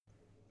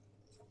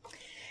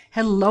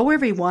Hello,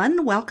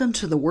 everyone. Welcome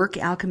to the Work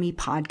Alchemy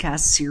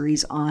podcast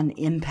series on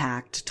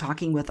impact,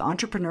 talking with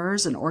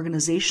entrepreneurs and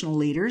organizational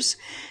leaders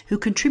who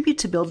contribute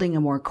to building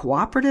a more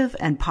cooperative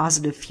and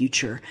positive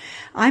future.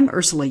 I'm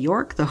Ursula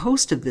York, the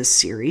host of this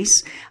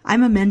series.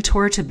 I'm a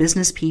mentor to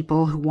business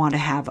people who want to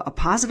have a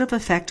positive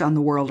effect on the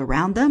world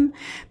around them,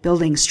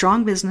 building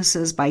strong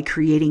businesses by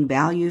creating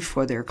value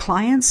for their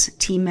clients,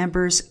 team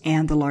members,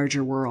 and the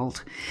larger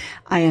world.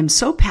 I am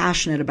so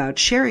passionate about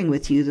sharing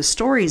with you the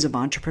stories of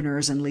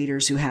entrepreneurs and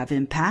leaders who have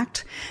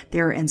impact.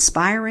 They're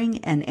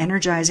inspiring and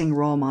energizing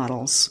role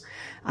models.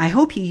 I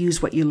hope you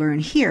use what you learn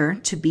here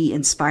to be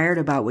inspired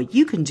about what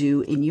you can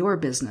do in your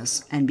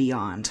business and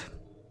beyond.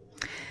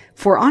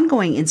 For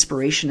ongoing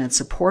inspiration and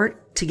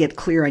support, to get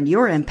clear on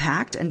your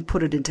impact and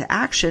put it into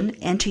action,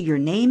 enter your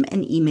name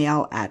and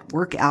email at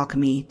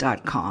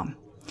workalchemy.com.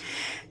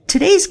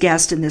 Today's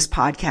guest in this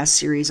podcast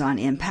series on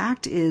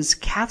impact is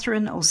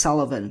Catherine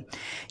O'Sullivan.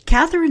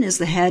 Catherine is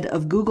the head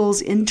of Google's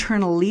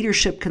internal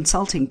leadership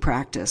consulting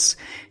practice.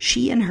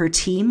 She and her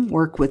team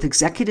work with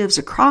executives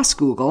across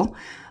Google,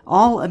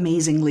 all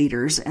amazing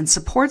leaders, and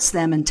supports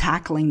them in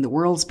tackling the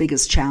world's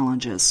biggest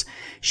challenges.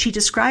 She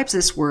describes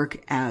this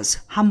work as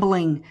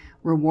humbling,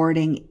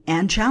 rewarding,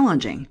 and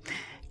challenging.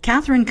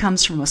 Catherine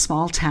comes from a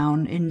small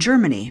town in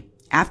Germany.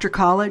 After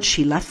college,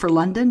 she left for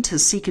London to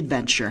seek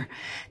adventure.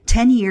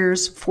 10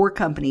 years, 4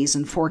 companies,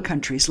 and 4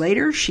 countries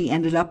later, she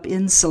ended up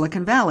in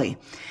Silicon Valley.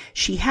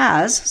 She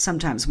has,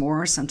 sometimes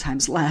more,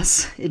 sometimes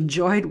less,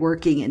 enjoyed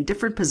working in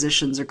different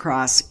positions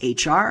across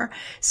HR,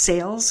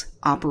 sales,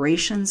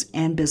 operations,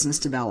 and business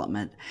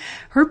development.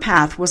 Her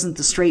path wasn't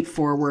the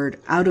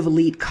straightforward, out of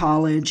elite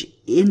college,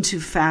 into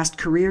fast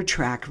career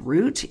track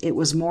route. It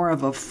was more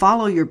of a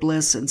follow your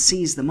bliss and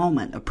seize the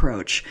moment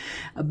approach.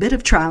 A bit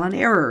of trial and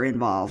error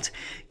involved.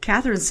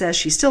 Catherine says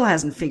she still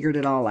hasn't figured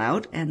it all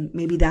out, and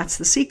maybe that's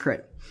the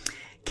secret.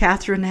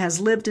 Catherine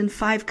has lived in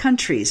 5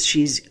 countries.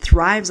 She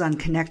thrives on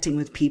connecting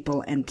with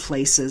people and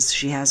places.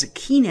 She has a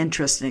keen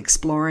interest in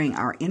exploring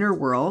our inner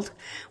world,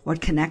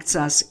 what connects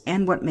us,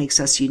 and what makes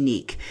us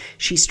unique.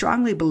 She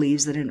strongly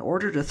believes that in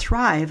order to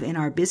thrive in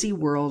our busy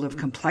world of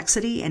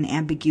complexity and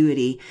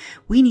ambiguity,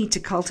 we need to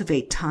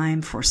cultivate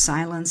time for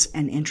silence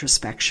and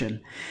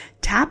introspection.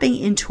 Tapping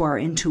into our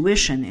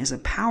intuition is a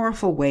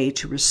powerful way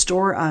to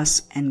restore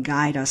us and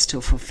guide us to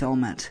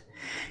fulfillment.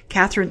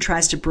 Catherine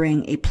tries to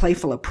bring a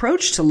playful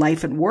approach to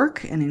life and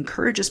work and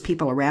encourages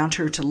people around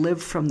her to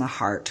live from the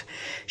heart.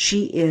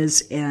 She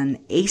is an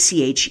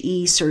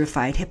ACHE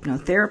certified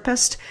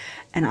hypnotherapist,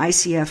 an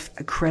ICF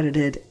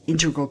accredited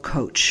integral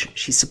coach.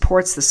 She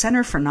supports the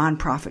Center for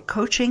Nonprofit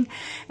Coaching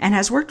and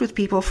has worked with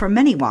people from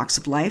many walks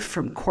of life,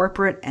 from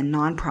corporate and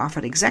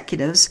nonprofit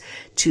executives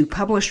to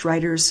published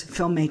writers,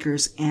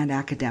 filmmakers, and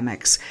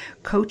academics.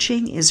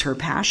 Coaching is her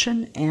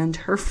passion and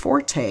her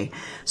forte.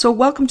 So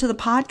welcome to the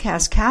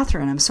podcast,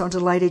 Catherine. I'm so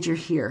delighted you're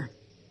here.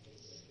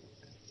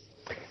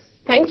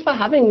 Thanks for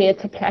having me.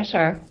 It's a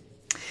pleasure.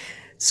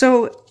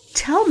 So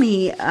tell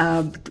me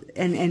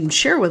and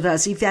share with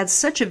us, you've had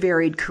such a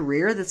varied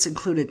career that's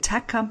included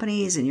tech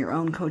companies and your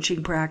own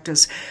coaching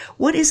practice.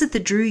 What is it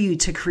that drew you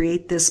to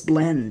create this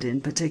blend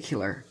in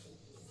particular?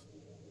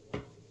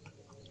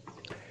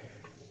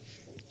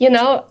 You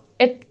know,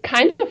 it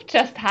kind of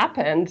just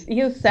happened.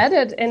 You said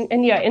it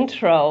in your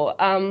intro.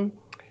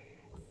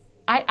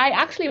 I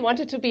actually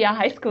wanted to be a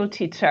high school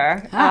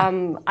teacher.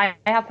 I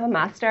have a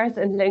master's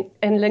in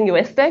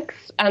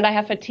linguistics, and I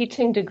have a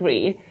teaching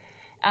degree.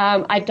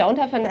 I don't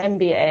have an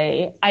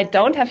MBA. I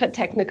don't have a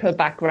technical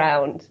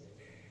background.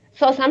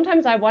 So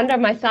sometimes I wonder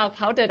myself,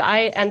 how did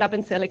I end up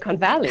in Silicon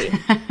Valley?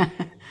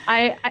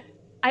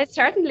 I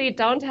certainly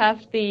don't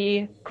have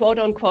the quote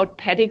unquote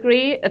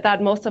pedigree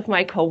that most of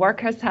my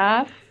coworkers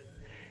have.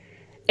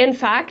 In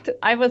fact,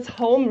 I was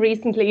home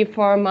recently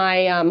for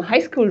my high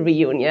school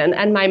reunion,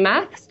 and my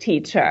maths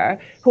teacher,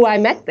 who I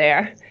met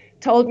there,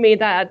 told me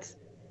that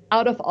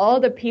out of all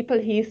the people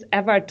he's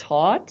ever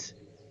taught,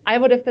 I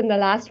would have been the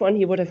last one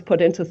he would have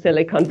put into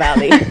Silicon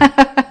Valley,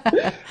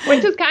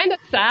 which is kind of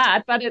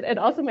sad, but it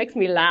also makes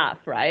me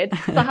laugh, right?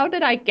 So how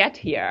did I get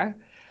here?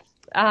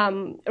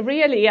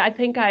 Really, I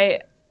think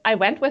I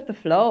went with the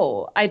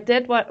flow. I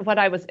did what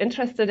I was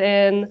interested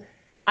in.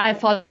 I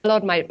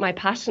followed my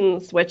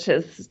passions, which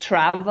is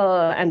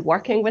travel and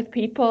working with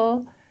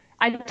people.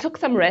 I took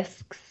some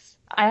risks.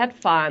 I had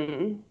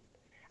fun.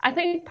 I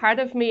think part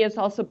of me is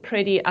also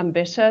pretty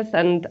ambitious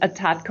and a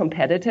tad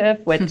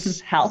competitive,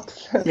 which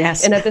helps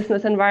Yes. in a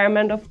business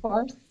environment, of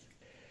course.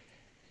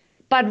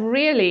 But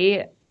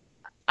really,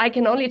 I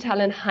can only tell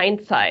in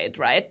hindsight,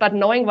 right? But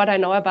knowing what I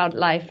know about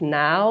life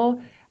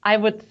now, I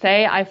would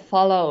say I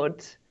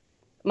followed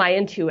my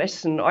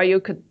intuition, or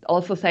you could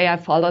also say I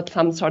followed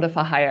some sort of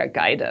a higher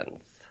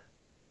guidance.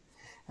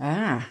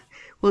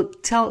 Well,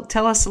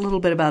 tell us a little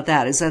bit about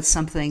that. Is that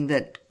something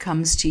that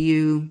comes to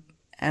you?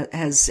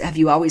 Have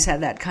you always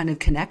had that kind of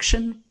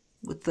connection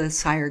with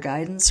this higher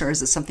guidance, or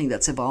is it something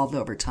that's evolved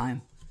over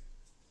time?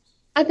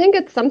 I think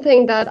it's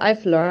something that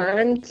I've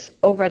learned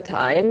over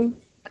time.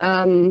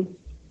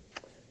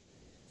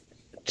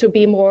 to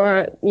be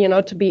more,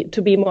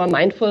 to be more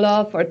mindful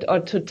of, or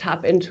to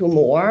tap into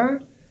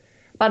more.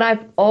 But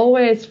I've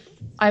always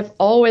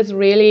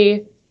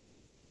really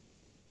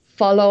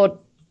followed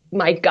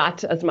my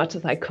gut as much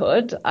as I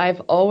could.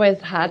 I've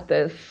always had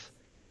this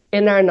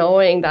inner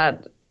knowing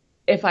that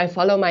if I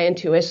follow my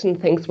intuition,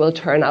 things will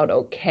turn out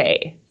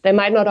okay. They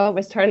might not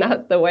always turn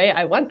out the way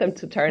I want them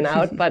to turn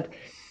out, but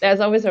there's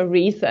always a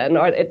reason,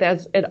 or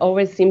it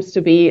always seems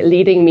to be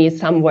leading me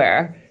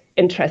somewhere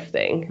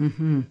interesting.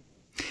 Mm-hmm.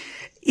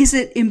 Is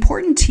it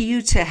important to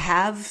you to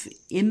have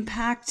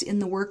impact in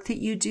the work that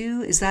you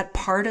do? Is that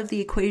part of the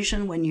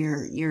equation when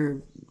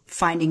you're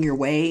finding your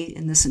way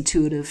in this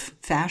intuitive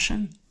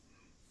fashion?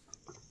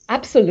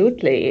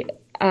 Absolutely.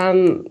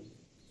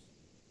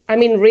 I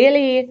mean,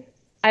 really,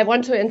 I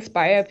want to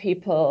inspire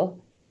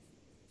people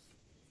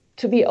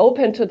to be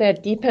open to their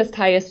deepest,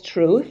 highest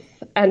truth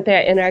and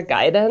their inner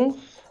guidance,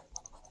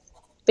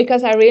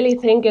 because I really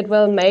think it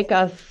will make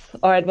us,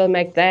 or it will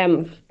make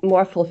them,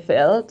 more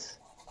fulfilled.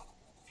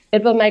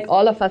 It will make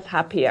all of us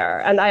happier.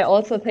 And I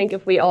also think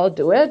if we all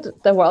do it,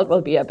 the world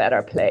will be a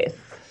better place.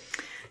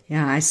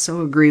 Yeah, I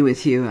so agree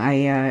with you.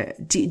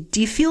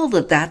 Do you feel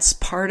that that's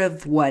part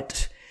of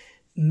what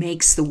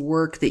makes the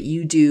work that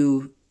you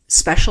do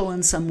special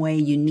in some way,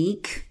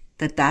 unique,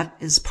 that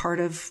is part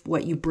of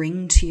what you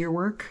bring to your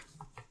work?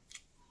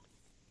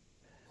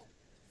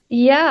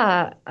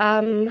 Yeah,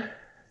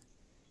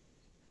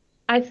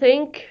 I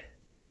think,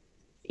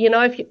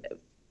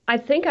 I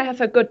think I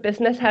have a good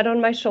business head on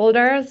my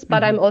shoulders,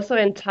 but I'm also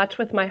in touch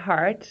with my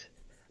heart,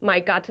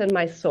 my gut, and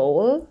my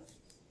soul.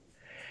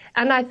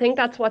 And I think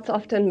that's what's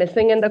often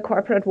missing in the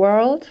corporate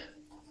world,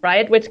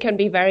 right? Which can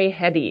be very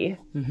heady.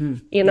 Mm-hmm.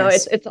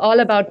 Yes. It's all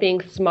about being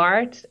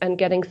smart and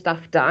getting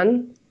stuff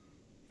done,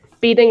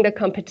 beating the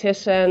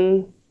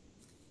competition,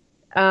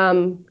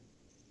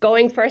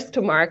 going first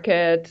to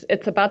market.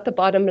 It's about the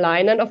bottom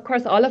line. And of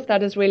course, all of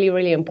that is really,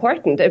 really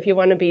important if you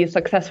want to be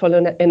successful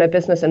in a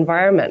business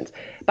environment.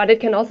 But it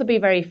can also be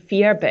very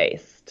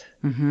fear-based.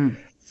 Mm-hmm.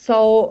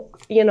 So,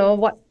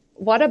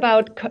 what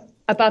about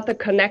the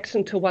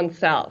connection to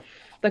oneself,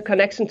 the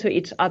connection to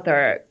each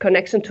other,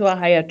 connection to a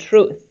higher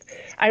truth?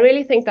 I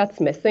really think that's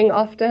missing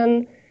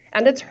often.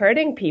 And it's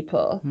hurting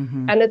people.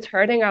 Mm-hmm. And it's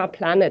hurting our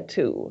planet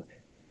too.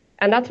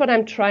 And that's what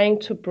I'm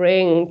trying to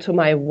bring to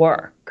my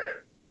work.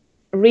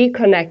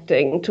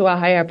 Reconnecting to a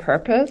higher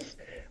purpose,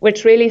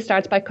 which really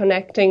starts by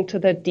connecting to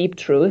the deep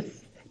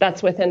truth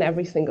that's within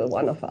every single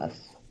one of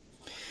us.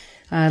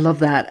 I love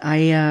that.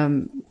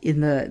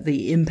 In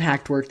the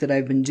impact work that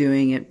I've been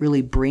doing, it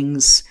really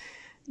brings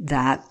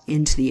that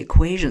into the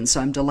equation.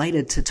 So I'm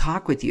delighted to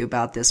talk with you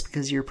about this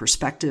because your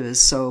perspective is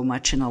so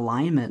much in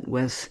alignment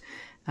with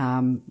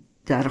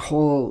that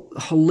whole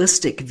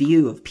holistic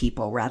view of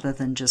people rather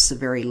than just a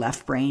very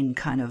left brain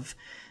kind of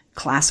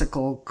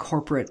classical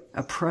corporate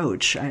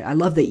approach. I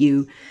love that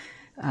you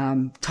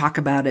talk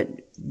about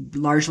it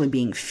largely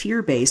being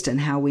fear-based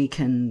and how we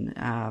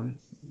can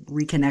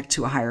reconnect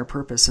to a higher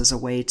purpose as a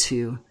way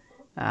to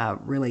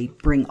really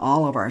bring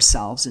all of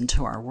ourselves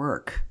into our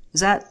work.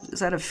 Is that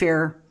a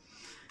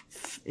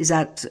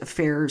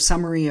fair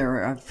summary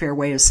or a fair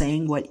way of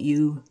saying what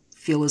you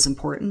feel is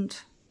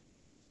important?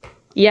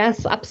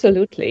 Yes,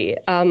 absolutely.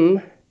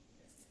 I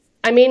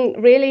mean,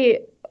 really,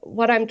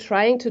 what I'm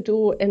trying to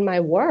do in my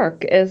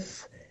work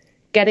is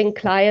getting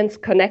clients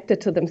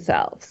connected to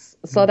themselves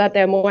so that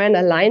they're more in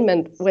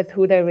alignment with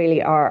who they really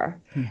are.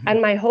 Mm-hmm.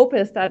 And my hope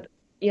is that,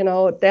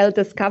 they'll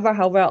discover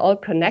how we're all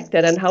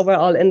connected and how we're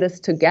all in this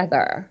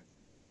together.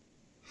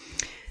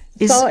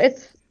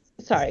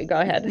 Sorry, go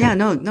ahead. Yeah,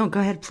 no,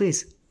 go ahead,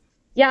 please.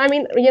 Yeah, I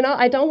mean,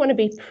 I don't want to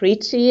be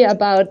preachy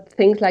about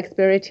things like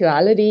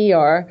spirituality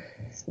or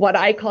what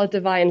I call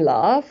divine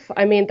love.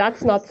 I mean,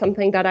 that's not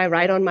something that I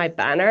write on my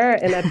banner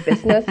in a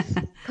business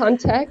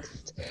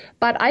context.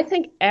 But I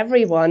think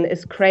everyone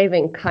is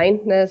craving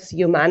kindness,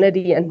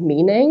 humanity, and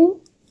meaning.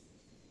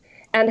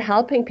 And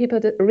helping people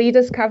to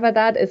rediscover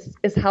that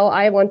is how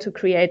I want to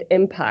create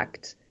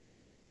impact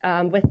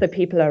with the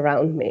people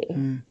around me.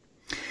 Mm.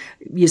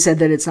 You said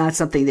that it's not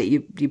something that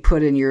you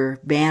put in your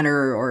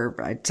banner or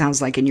it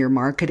sounds like in your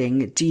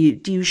marketing. Do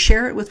you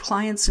share it with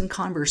clients in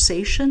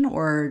conversation,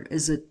 or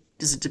does it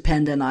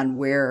dependent on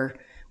where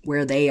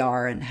they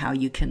are and how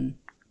you can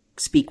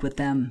speak with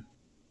them?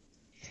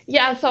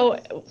 Yeah, so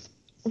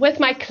with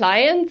my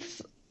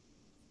clients,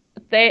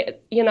 they,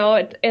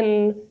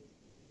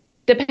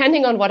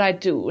 depending on what I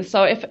do.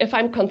 So if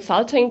I'm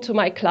consulting to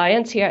my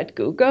clients here at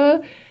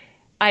Google,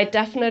 I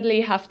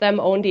definitely have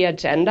them own the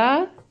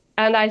agenda.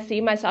 And I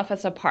see myself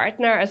as a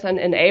partner, as an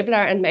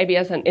enabler, and maybe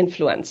as an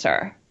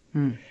influencer.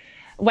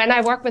 When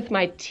I work with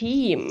my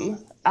team,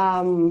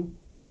 I'm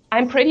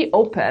pretty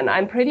open.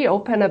 I'm pretty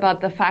open about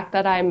the fact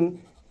that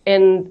I'm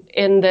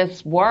in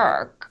this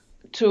work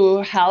to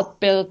help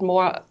build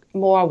more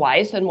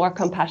wise and more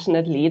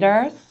compassionate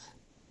leaders.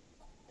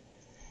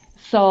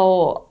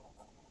 So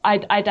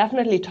I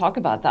definitely talk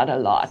about that a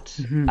lot.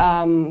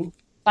 Mm-hmm.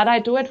 But I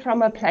do it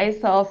from a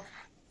place of,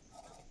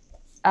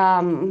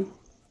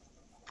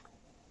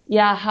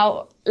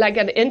 how like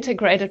an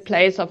integrated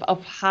place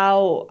of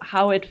how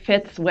it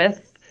fits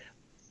with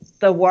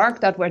the work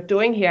that we're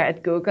doing here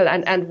at Google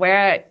and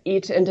where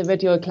each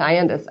individual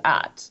client is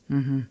at.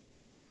 Mm-hmm.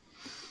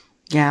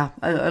 Yeah,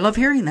 I love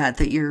hearing that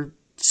you're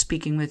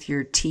speaking with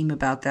your team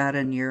about that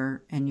and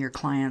your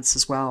clients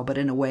as well, but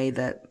in a way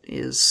that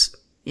is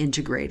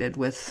integrated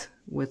with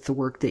the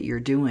work that you're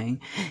doing.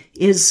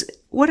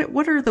 What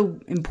are the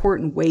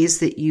important ways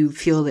that you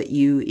feel that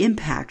you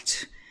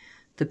impact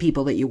the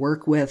people that you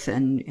work with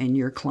and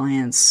your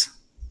clients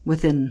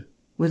within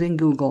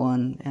Google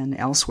and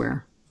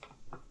elsewhere?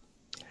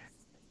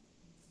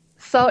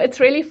 So it's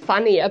really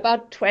funny.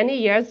 About 20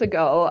 years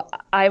ago,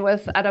 I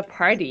was at a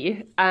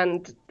party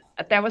and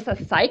there was a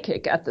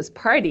psychic at this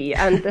party,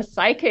 and the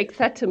psychic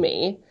said to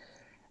me,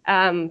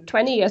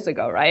 20 years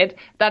ago, right,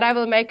 that I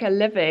will make a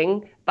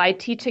living by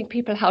teaching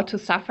people how to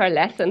suffer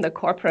less in the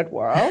corporate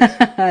world.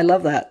 I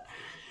love that.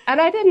 And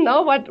I didn't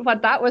know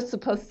what that was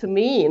supposed to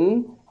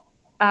mean.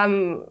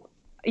 20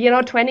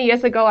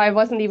 years ago, I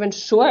wasn't even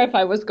sure if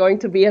I was going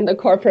to be in the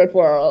corporate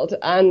world.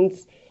 And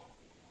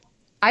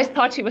I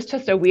thought she was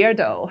just a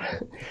weirdo.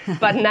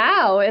 But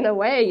now, in a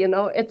way,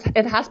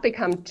 it has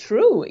become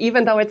true,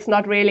 even though it's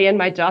not really in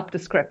my job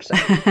description.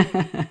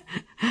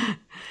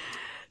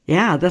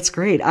 Yeah, that's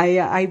great.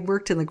 I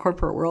worked in the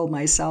corporate world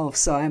myself,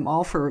 so I'm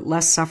all for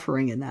less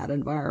suffering in that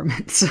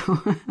environment. So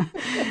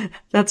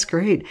that's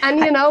great. And,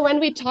 when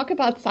we talk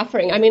about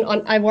suffering, I mean,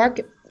 I work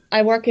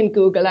in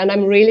Google, and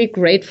I'm really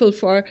grateful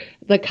for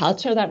the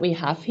culture that we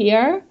have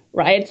here,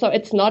 right? So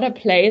it's not a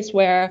place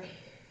where,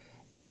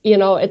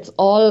 it's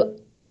all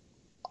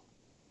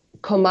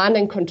command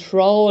and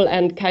control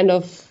and kind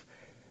of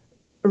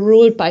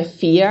ruled by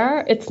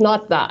fear. It's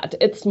not that.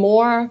 It's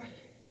more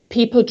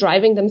people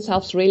driving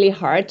themselves really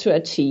hard to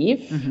achieve,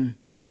 mm-hmm.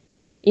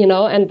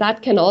 And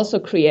that can also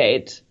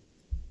create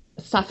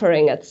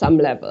suffering at some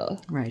level.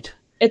 Right.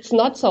 It's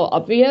not so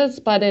obvious,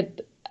 but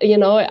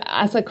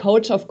as a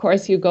coach, of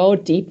course, you go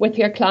deep with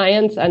your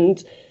clients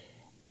and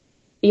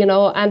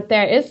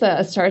there is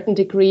a certain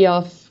degree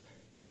of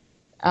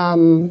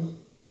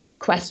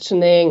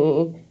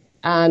questioning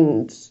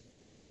and,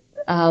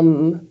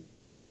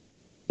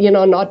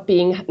 not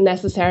being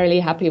necessarily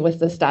happy with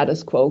the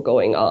status quo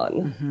going on.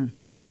 Mm-hmm.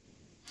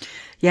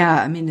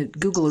 Yeah, I mean,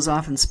 Google is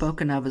often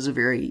spoken of as a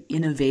very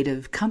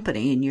innovative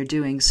company, and you're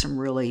doing some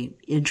really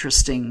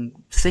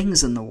interesting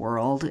things in the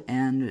world,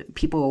 and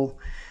people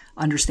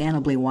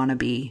understandably want to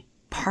be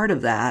part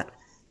of that,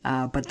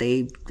 but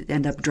they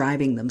end up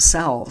driving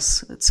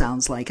themselves, it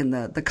sounds like, and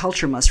the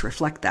culture must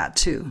reflect that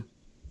too.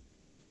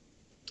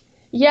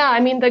 Yeah, I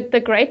mean,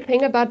 the great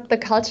thing about the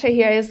culture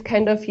here is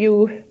kind of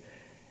you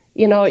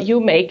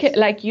make it,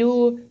 like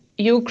you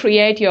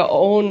create your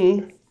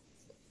own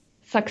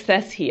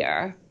success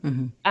here.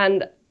 Mm-hmm.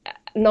 And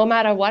no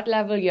matter what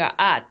level you're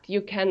at,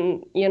 you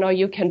can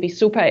be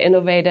super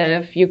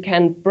innovative. You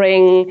can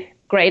bring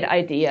great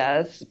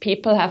ideas.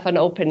 People have an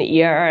open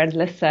ear and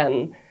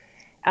listen.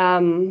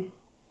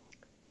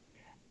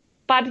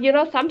 But,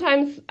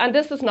 sometimes, and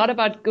this is not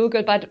about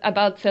Google, but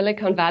about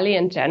Silicon Valley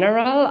in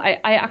general, I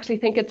actually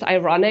think it's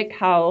ironic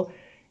how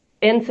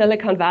in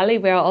Silicon Valley,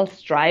 we're all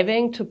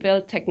striving to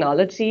build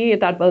technology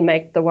that will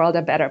make the world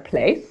a better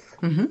place.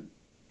 Mm-hmm.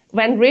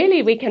 When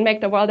really we can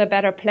make the world a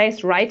better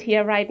place right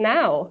here, right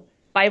now,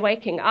 by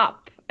waking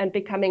up and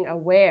becoming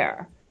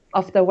aware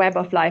of the web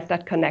of life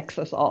that connects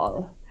us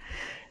all.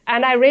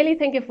 And I really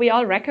think if we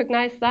all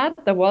recognize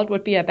that, the world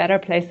would be a better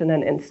place in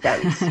an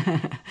instant.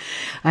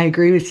 I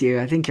agree with you.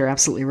 I think you're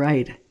absolutely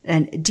right.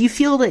 And do you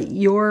feel that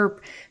your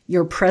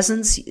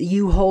presence,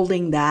 you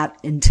holding that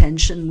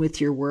intention with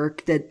your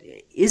work,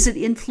 is it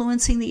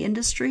influencing the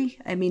industry?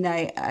 I mean,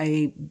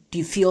 do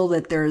you feel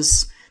that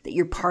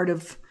you're part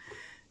of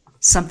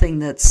something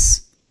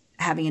that's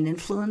having an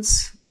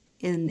influence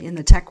in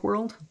the tech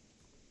world?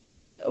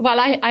 Well,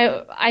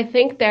 I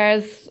think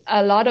there's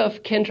a lot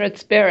of kindred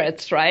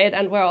spirits, right?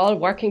 And we're all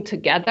working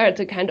together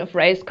to kind of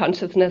raise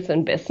consciousness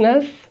in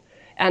business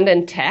and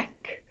in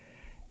tech.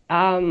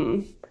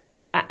 And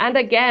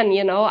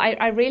again,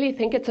 I really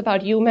think it's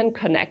about human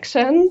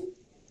connection.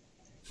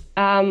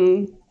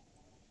 And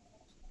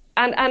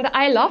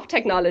I love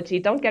technology,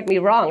 don't get me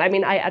wrong. I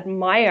mean, I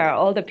admire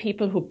all the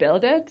people who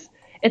build it.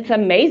 It's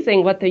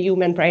amazing what the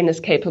human brain is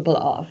capable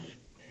of.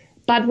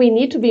 But we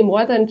need to be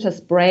more than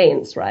just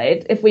brains,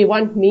 right? If we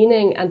want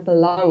meaning and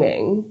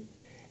belonging,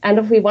 and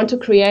if we want to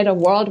create a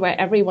world where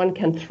everyone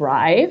can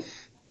thrive,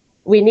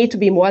 we need to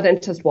be more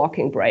than just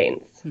walking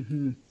brains.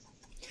 Mm-hmm.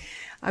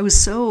 I was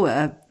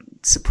so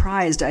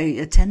surprised. I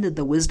attended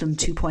the Wisdom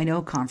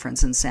 2.0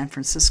 conference in San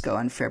Francisco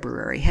in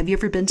February. Have you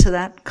ever been to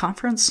that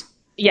conference?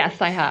 Yes,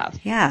 I have.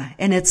 Yeah,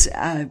 and it's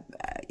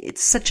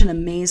such an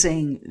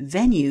amazing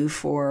venue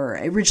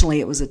originally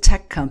it was a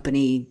tech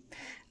company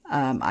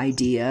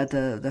idea.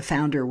 The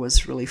founder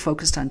was really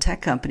focused on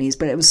tech companies,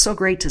 but it was so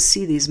great to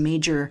see these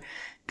major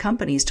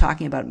companies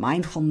talking about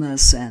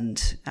mindfulness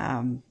and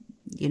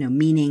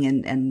meaning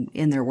and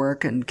in their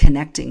work and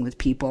connecting with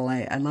people.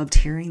 I loved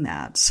hearing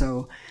that.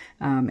 So,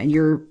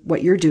 and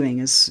what you're doing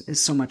is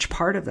so much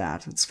part of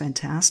that. It's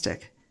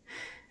fantastic.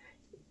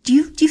 Do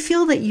you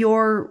feel that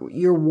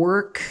your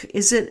work,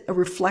 is it a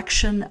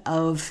reflection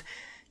of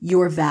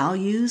your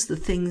values, the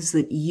things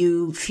that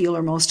you feel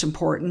are most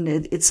important?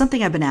 It's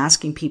something I've been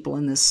asking people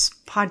in this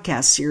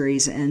podcast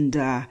series, and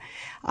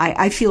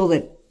I feel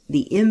that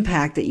the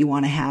impact that you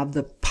want to have,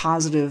 the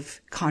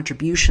positive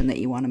contribution that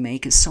you want to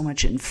make, is so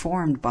much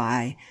informed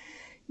by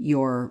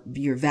your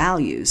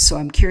values. So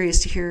I'm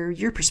curious to hear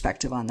your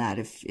perspective on that,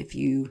 if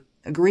you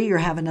agree or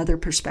have another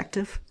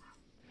perspective.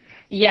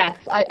 Yes,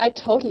 I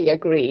totally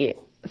agree.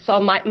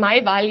 So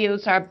my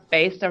values are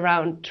based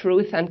around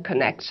truth and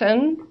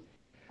connection.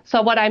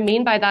 So what I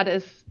mean by that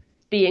is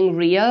being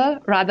real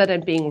rather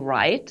than being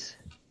right,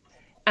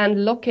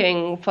 and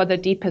looking for the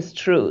deepest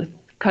truth,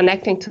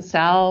 connecting to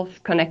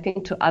self,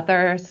 connecting to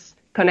others,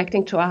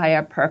 connecting to a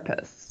higher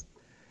purpose.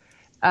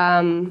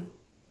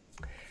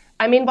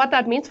 What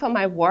that means for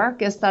my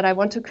work is that I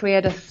want to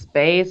create a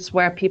space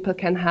where people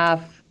can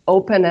have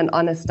open and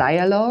honest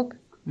dialogue,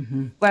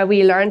 where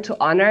we learn to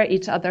honor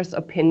each other's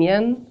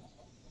opinion,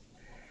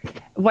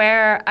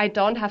 where I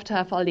don't have to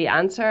have all the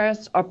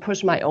answers or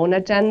push my own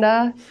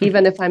agenda,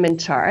 even if I'm in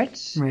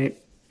charge. Right.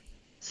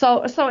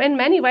 So in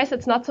many ways,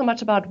 it's not so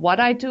much about what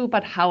I do,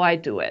 but how I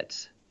do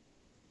it.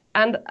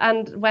 And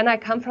when I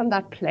come from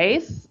that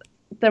place,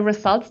 the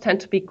results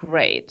tend to be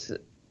great.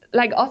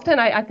 Like often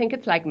I think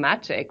it's like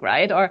magic,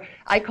 right? Or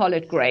I call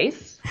it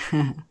grace.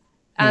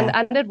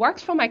 And it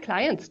works for my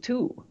clients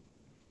too.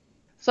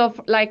 So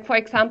for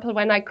example,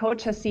 when I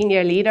coach a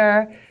senior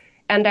leader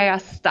and they are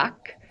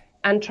stuck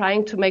and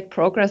trying to make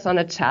progress on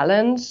a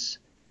challenge,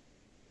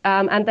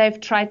 and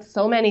they've tried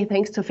so many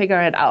things to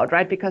figure it out,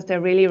 right? Because they're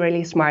really,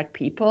 really smart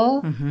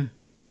people.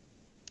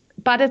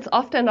 But it's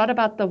often not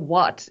about the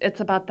what,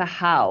 it's about the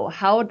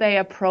how they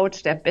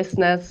approach their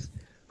business,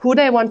 who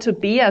they want to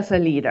be as a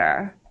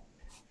leader,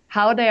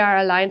 how they are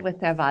aligned with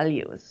their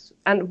values.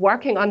 And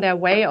working on their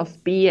way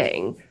of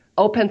being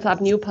opens up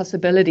new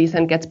possibilities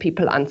and gets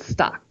people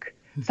unstuck,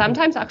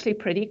 sometimes actually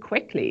pretty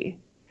quickly.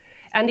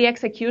 And the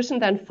execution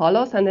then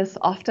follows and is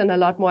often a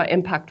lot more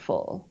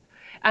impactful.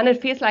 And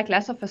it feels like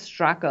less of a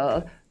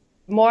struggle,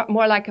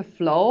 more like a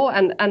flow,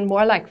 and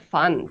more like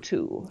fun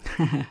too.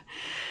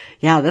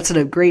 Yeah, that's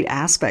a great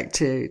aspect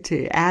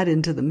to add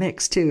into the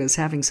mix too, is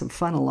having some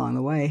fun along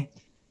the way.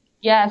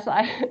 Yes,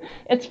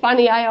 it's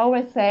funny. I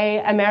always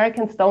say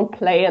Americans don't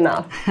play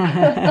enough.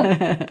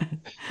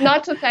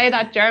 Not to say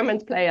that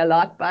Germans play a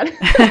lot, but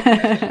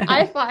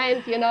I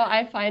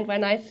find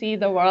when I see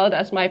the world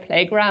as my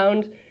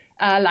playground,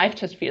 life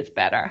just feels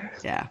better.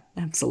 Yeah,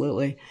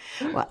 absolutely.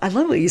 Well, I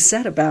love what you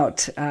said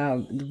about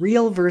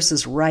real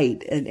versus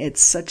right. And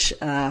it's such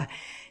a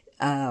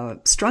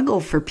struggle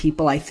for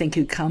people, I think,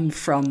 who come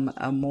from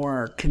a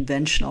more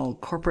conventional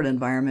corporate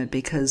environment,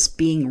 because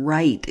being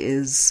right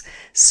is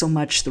so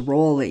much the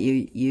role that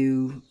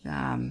you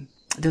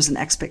there's an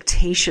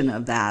expectation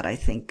of that, I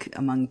think,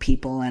 among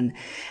people,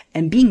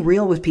 and being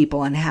real with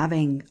people and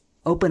having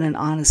open and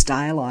honest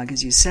dialogue,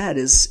 as you said,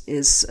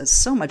 is a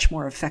so much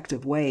more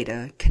effective way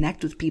to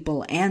connect with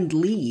people and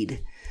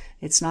lead.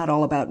 It's not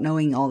all about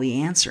knowing all the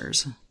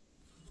answers.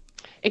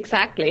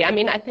 Exactly.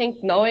 I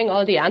think knowing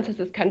all the answers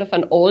is kind of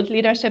an old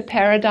leadership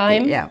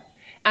paradigm. Yeah.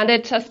 And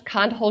it just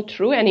can't hold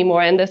true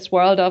anymore in this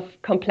world of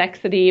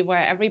complexity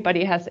where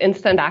everybody has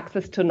instant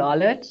access to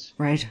knowledge.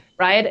 Right.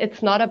 Right?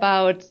 It's not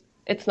about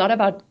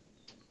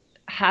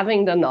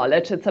having the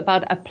knowledge. It's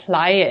about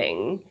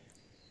applying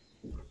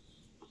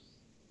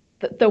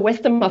the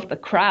wisdom of the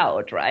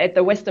crowd, right?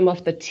 The wisdom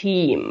of the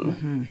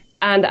team.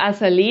 And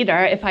as a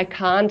leader, if I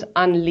can't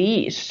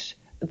unleash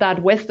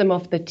that wisdom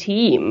of the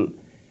team,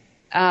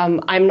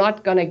 I'm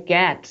not going to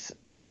get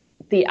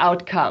the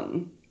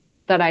outcome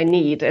that I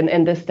need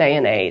in this day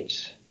and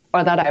age,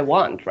 or that I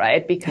want,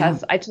 right?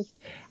 Because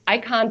I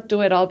can't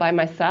do it all by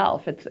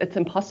myself. It's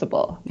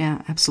impossible.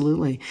 Yeah,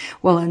 absolutely.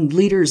 Well, and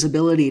leaders'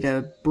 ability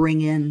to bring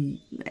in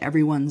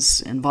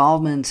everyone's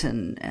involvement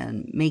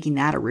and making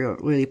that a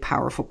really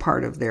powerful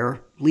part of their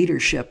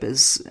leadership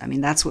is,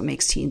 that's what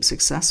makes teams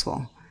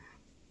successful.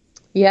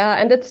 Yeah,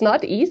 and it's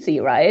not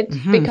easy, right?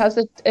 Because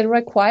it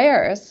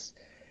requires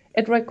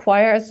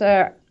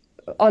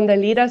on the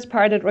leader's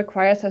part, it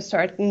requires a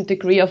certain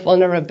degree of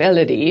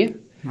vulnerability,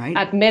 right?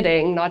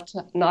 Admitting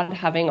not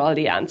having all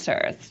the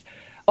answers,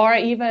 or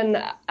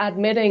even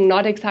admitting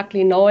not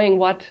exactly knowing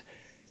what,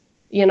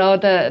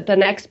 the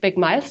next big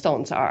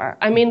milestones are.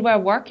 We're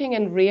working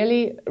in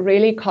really,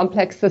 really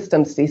complex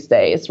systems these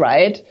days,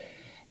 right?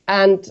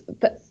 And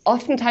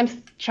oftentimes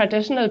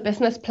traditional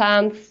business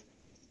plans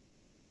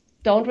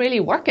don't really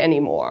work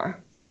anymore,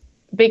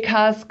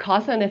 because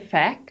cause and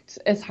effect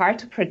is hard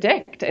to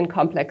predict in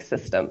complex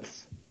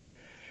systems.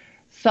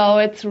 So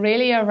it's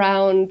really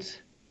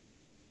around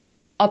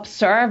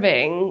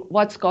observing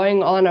what's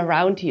going on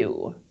around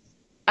you.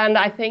 And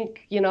I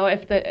think,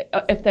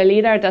 if the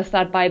leader does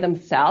that by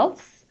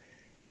themselves,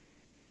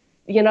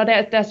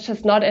 there's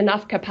just not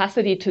enough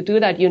capacity to do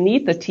that. You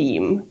need the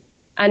team,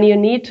 and you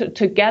need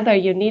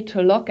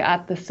to look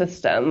at the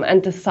system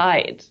and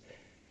decide,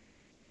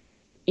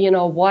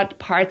 what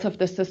parts of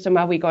the system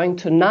are we going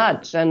to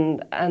nudge,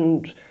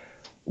 and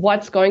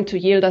what's going to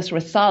yield us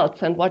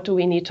results and what do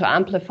we need to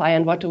amplify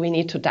and what do we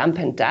need to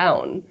dampen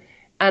down.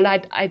 And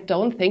I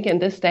don't think in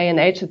this day and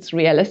age it's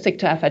realistic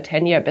to have a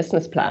 10-year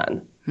business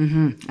plan.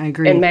 I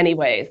agree. In many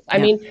ways. I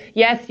mean,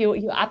 yes,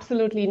 you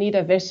absolutely need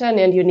a vision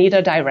and you need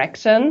a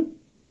direction,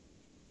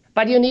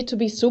 but you need to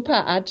be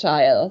super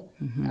agile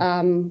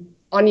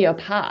on your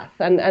path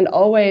and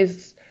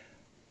always,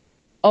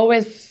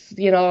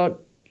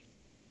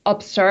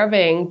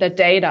 observing the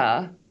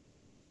data,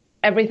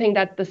 everything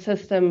that the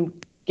system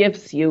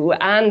gives you,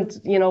 and,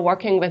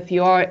 working with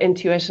your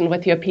intuition,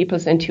 with your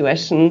people's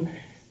intuition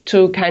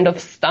to kind of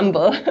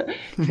stumble.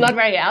 It's not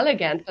very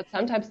elegant, but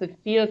sometimes it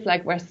feels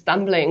like we're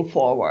stumbling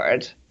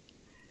forward.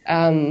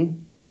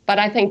 But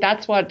I think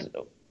that's what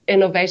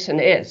innovation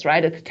is,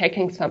 right? It's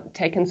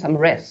taking some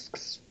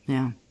risks.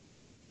 Yeah,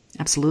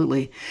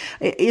 absolutely.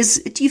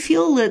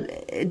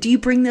 Do you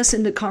bring this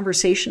into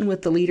conversation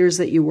with the leaders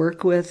that you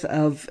work with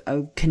of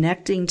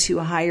connecting to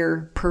a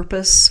higher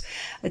purpose?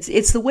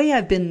 It's the way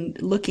I've been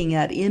looking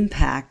at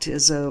impact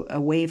as a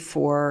way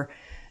for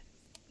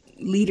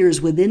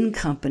leaders within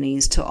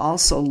companies to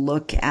also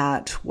look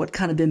at what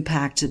kind of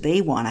impact do they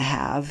want to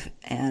have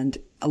and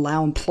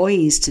allow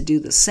employees to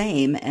do the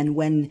same. And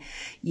when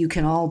you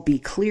can all be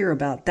clear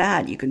about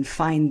that, you can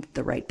find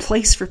the right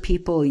place for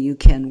people, you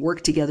can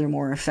work together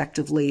more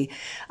effectively.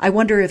 I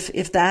wonder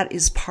if that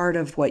is part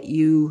of what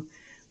you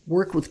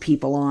work with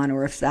people on,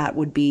 or if that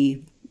would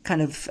be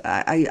kind of,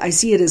 I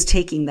see it as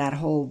taking that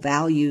whole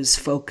values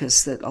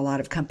focus that a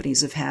lot of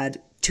companies have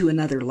had to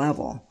another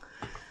level.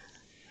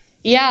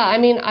 Yeah, I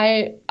mean,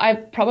 I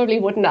probably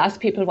wouldn't ask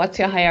people, what's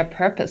your higher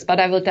purpose? But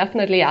I will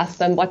definitely ask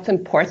them, what's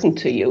important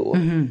to you?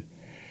 Mm-hmm.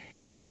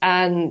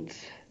 And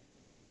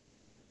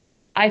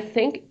I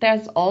think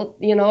there's I've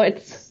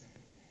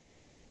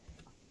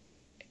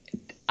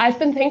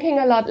been thinking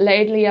a lot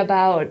lately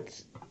about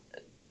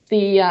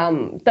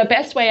the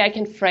best way I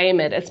can frame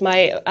it is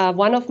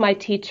one of my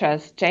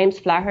teachers, James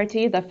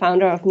Flaherty, the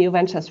founder of New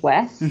Ventures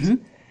West,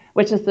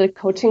 which is the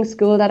coaching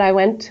school that I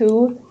went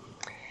to.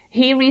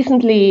 He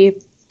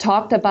recently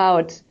talked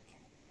about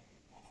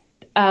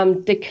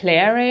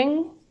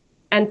declaring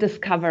and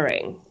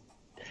discovering.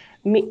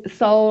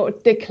 So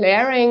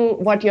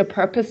declaring what your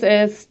purpose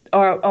is,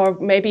 or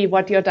maybe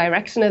what your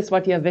direction is,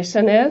 what your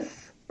vision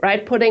is,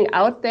 right? Putting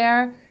out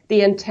there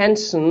the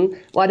intention,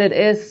 what it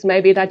is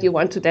maybe that you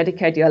want to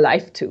dedicate your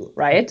life to,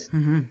 right?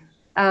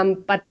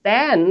 But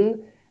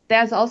then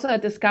there's also a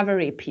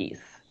discovery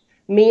piece,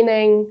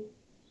 meaning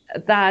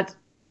that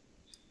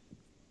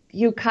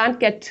you can't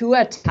get too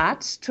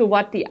attached to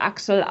what the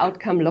actual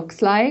outcome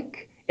looks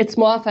like. It's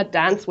more of a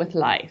dance with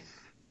life.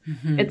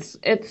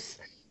 It's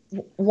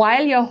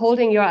while you're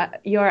holding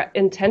your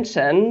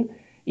intention,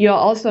 you're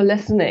also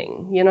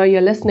listening.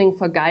 You're listening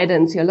for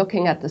guidance. You're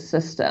looking at the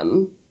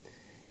system.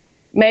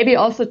 Maybe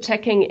also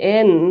checking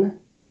in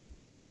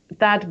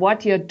that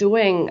what you're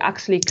doing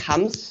actually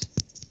comes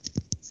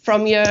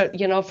from your,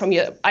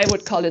 I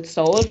would call it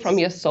soul, from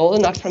your soul,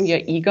 not from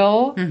your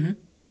ego.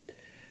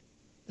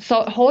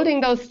 So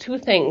holding those two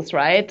things,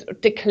 right?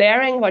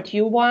 Declaring what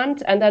you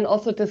want and then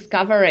also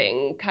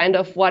discovering kind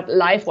of what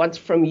life wants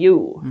from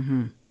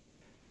you.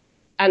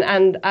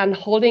 And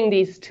holding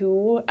these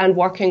two and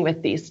working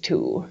with these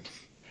two.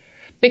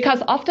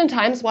 Because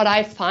oftentimes what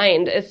I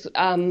find is,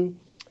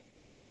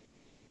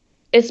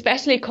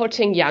 especially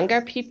coaching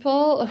younger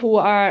people who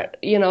are,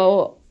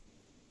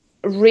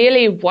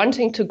 really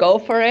wanting to go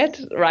for it,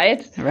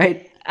 right?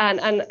 Right.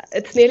 And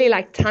it's nearly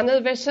like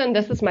tunnel vision.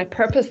 This is my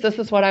purpose. This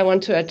is what I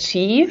want to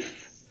achieve.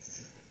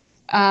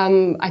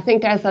 I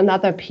think there's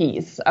another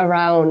piece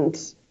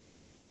around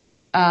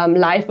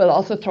life will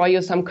also throw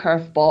you some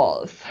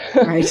curveballs.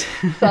 Right.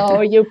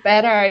 So you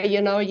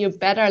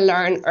better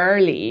learn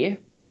early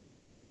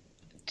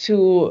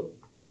to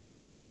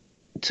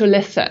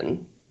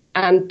listen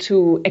and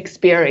to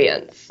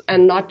experience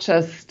and not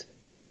just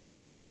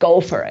go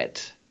for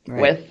it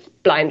with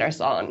blinders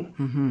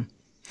on.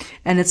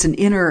 And it's an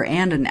inner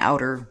and an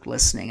outer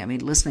listening. I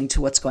mean, listening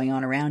to what's going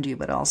on around you,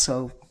 but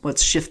also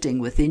what's shifting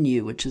within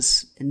you, which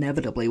is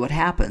inevitably what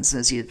happens.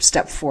 As you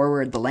step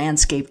forward, the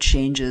landscape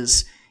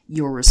changes,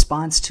 your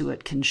response to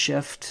it can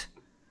shift.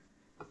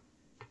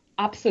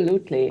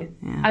 Absolutely.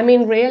 Yeah. I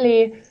mean,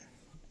 really,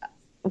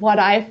 what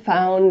I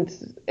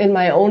found in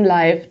my own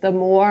life, the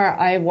more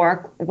I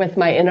work with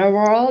my inner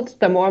world,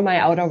 the more my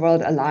outer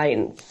world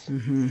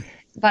aligns.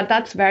 But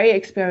that's very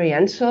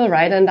experiential,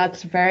 right? And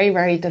that's very,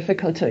 very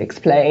difficult to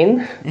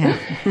explain. Yeah.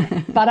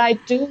 But I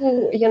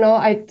do,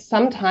 I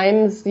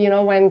sometimes,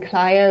 when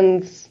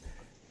clients,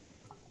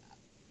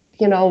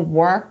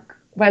 work,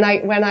 when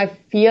I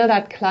feel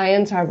that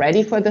clients are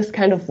ready for this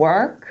kind of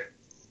work,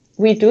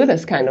 we do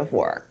this kind of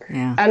work.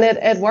 Yeah. And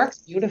it works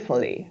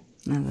beautifully.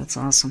 Oh, that's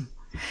awesome.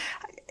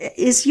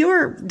 Is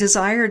your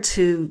desire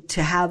to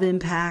have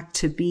impact,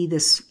 to be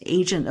this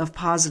agent of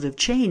positive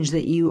change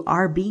that you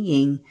are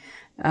being,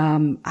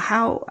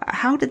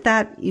 how did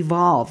that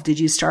evolve? Did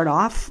you start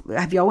off,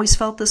 have you always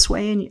felt this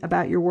way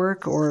about your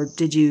work, or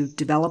did you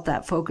develop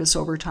that focus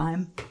over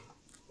time?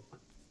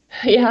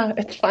 Yeah,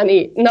 it's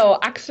funny. No,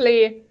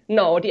 actually,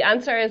 no. The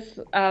answer is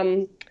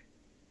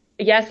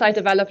yes, I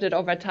developed it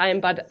over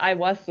time, but I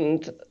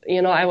wasn't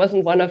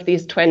one of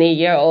these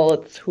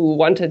 20-year-olds who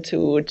wanted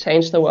to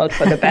change the world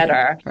for the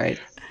better. Right.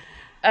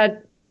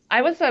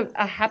 I was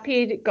a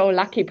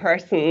happy-go-lucky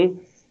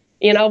person,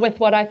 with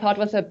what I thought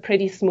was a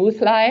pretty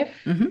smooth life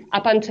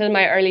up until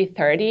my early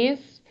 30s.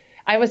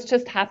 I was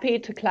just happy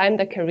to climb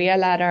the career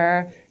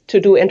ladder, to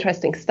do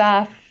interesting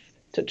stuff,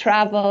 to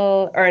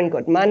travel, earn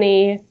good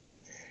money.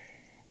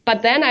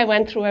 But then I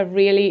went through a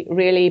really,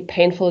 really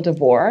painful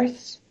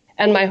divorce,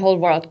 and my whole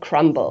world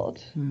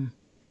crumbled.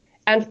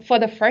 And for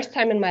the first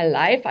time in my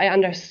life, I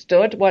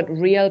understood what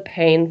real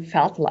pain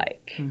felt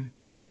like.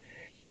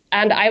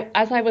 And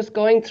as I was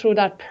going through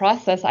that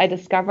process, I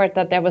discovered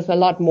that there was a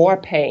lot more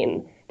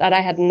pain that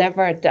I had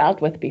never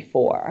dealt with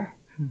before.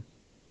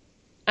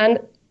 And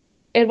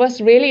it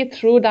was really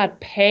through that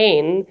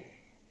pain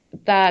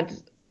that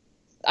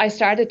I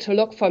started to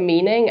look for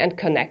meaning and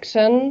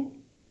connection.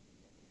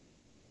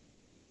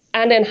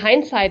 And in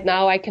hindsight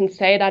now, I can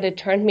say that it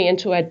turned me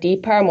into a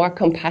deeper, more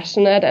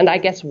compassionate, and I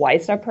guess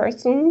wiser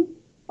person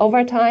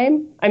over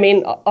time. I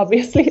mean,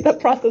 obviously the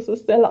process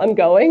is still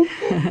ongoing.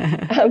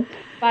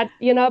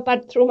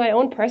 But through my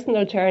own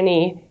personal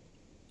journey,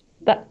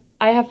 that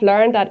I have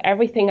learned that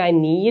everything I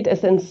need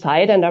is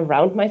inside and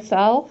around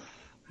myself.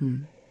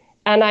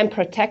 And I'm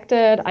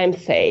protected, I'm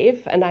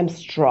safe, and I'm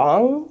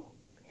strong.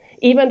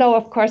 Even though,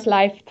 of course,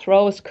 life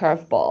throws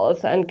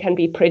curveballs and can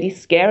be pretty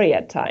scary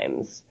at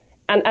times.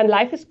 And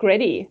life is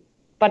gritty,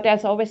 but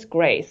there's always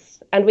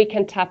grace. And we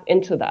can tap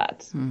into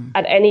that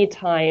at any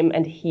time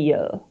and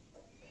heal.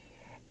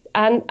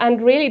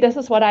 And really, this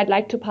is what I'd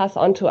like to pass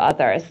on to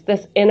others.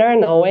 This inner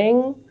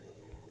knowing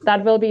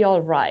that we'll be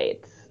all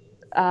right.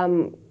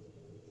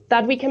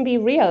 That we can be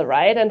real,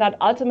 right? And that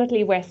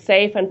ultimately we're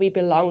safe and we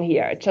belong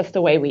here just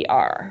the way we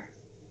are.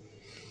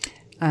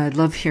 I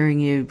love hearing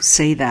you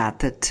say that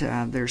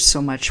there's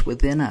so much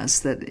within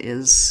us that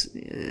is,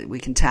 we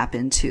can tap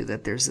into,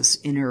 that there's this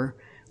inner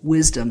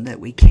wisdom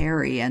that we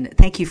carry. And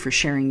thank you for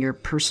sharing your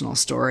personal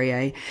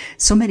story.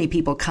 So many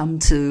people come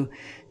to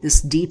this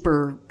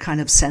deeper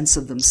kind of sense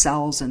of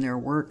themselves and their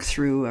work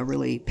through a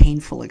really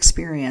painful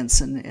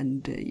experience.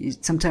 And you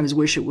sometimes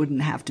wish it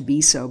wouldn't have to be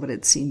so, but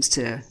it seems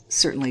to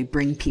certainly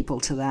bring people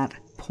to that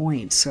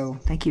point. So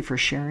thank you for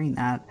sharing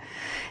that.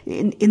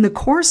 In the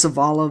course of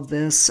all of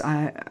this,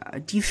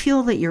 do you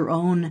feel that your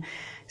own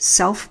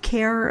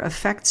self-care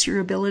affects your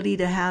ability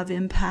to have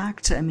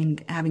impact? I mean,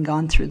 having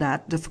gone through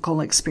that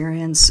difficult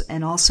experience,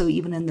 and also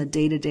even in the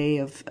day-to-day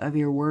of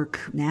your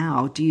work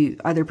now,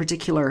 are there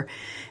particular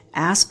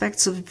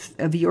aspects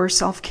of your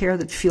self-care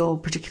that feel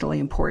particularly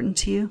important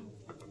to you?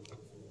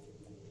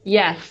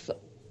 Yes.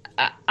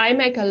 I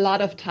make a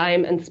lot of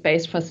time and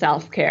space for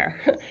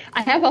self-care.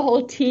 I have a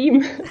whole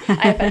team.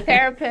 I have a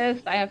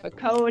therapist, I have a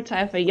coach, I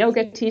have a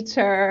yoga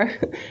teacher,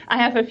 I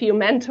have a few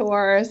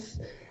mentors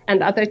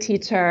and other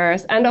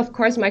teachers, and of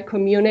course my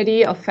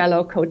community of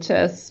fellow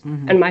coaches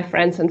and my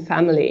friends and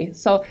family.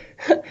 So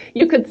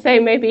you could say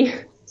maybe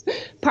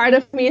part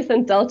of me is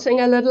indulging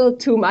a little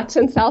too much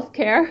in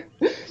self-care.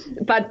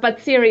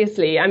 But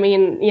seriously, I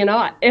mean,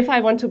 if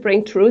I want to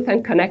bring truth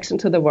and connection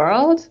to the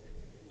world,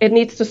 it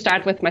needs to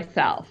start with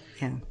myself.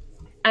 Yeah.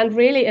 And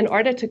really, in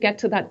order to get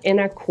to that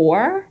inner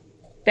core,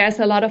 there's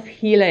a lot of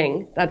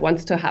healing that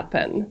wants to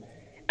happen.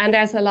 And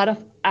there's a lot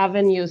of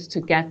avenues to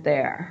get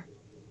there,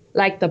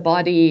 like the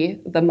body,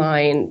 the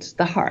mind,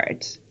 the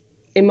heart,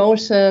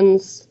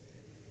 emotions,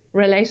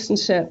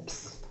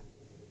 relationships.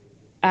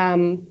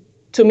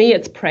 To me,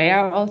 it's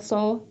prayer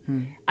also.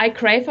 I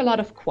crave a lot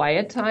of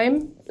quiet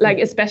time, like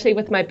especially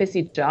with my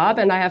busy job,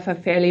 and I have a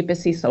fairly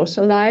busy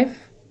social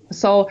life.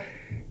 So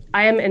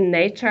I am in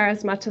nature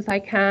as much as I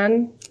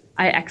can.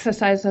 I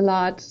exercise a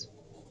lot.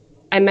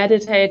 I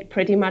meditate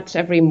pretty much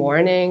every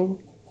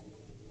morning.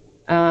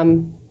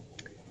 I've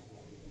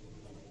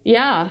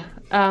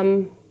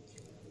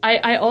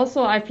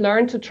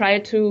learned to try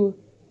to,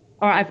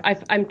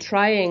 I'm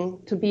trying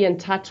to be in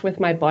touch with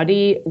my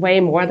body way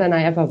more than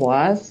I ever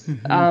was,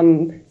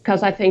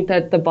 because I think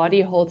that the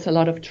body holds a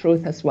lot of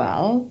truth as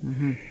well.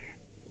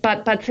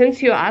 But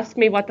since you asked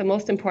me what the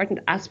most important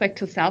aspect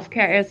to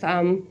self-care is,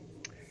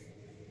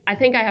 I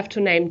think I have to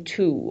name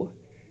two.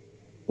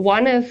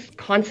 One is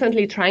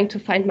constantly trying to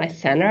find my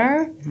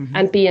center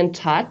and be in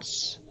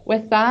touch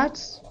with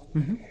that.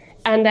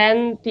 And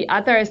then the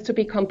other is to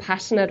be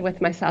compassionate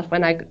with myself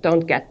when I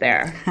don't get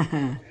there.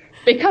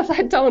 Because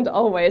I don't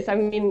always. I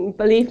mean,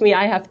 believe me,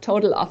 I have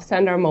total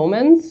off-center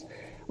moments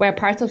where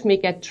parts of me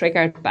get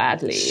triggered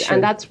badly. Sure.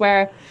 And that's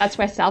where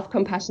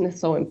self-compassion is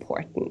so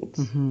important.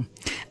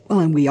 Well,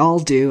 and we all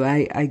do.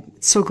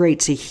 It's so great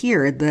to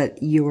hear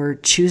that you're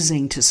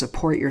choosing to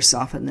support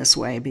yourself in this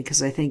way,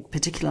 because I think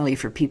particularly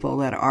for people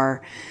that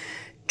are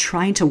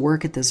trying to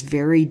work at this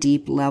very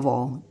deep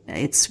level,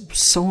 it's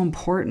so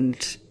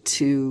important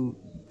to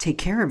take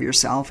care of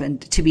yourself and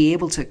to be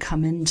able to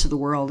come into the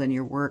world and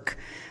your work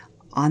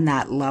on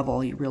that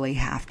level. You really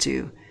have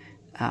to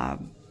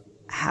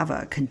have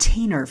a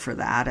container for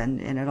that, and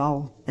it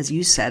all, as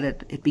you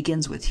said, it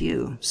begins with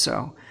you.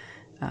 So,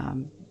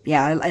 and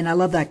I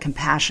love that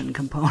compassion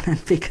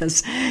component,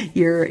 because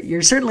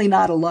you're certainly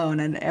not alone,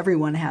 and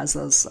everyone has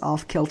those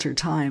off-kilter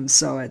times.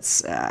 So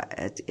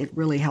it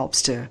really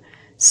helps to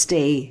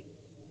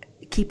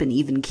keep an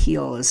even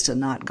keel, as to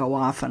not go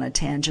off on a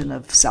tangent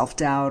of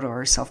self-doubt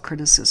or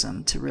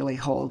self-criticism, to really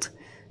hold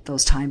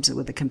those times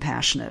with a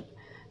compassionate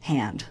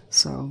hand.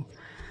 So.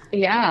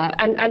 Yeah,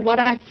 and what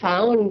I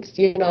found,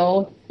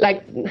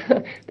 like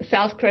the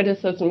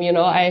self-criticism,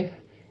 I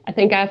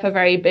think I have a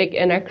very big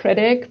inner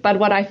critic, but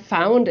what I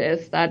found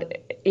is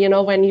that,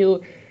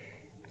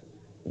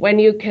 when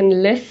you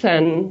can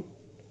listen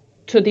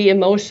to the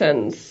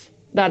emotions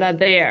that are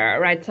there,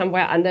 right,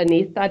 somewhere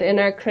underneath that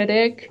inner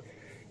critic,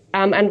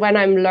 and when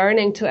I'm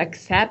learning to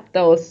accept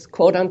those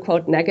quote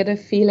unquote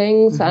negative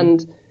feelings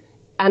and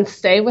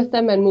stay with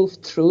them and move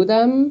through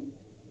them,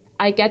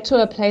 I get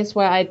to a place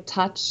where I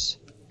touch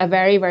a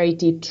very, very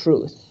deep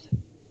truth.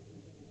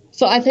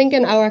 So I think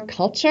in our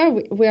culture,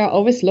 we are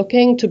always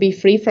looking to be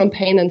free from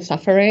pain and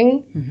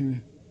suffering. Mm-hmm.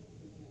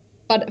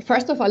 But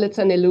first of all, it's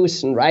an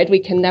illusion, right? We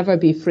can never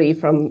be free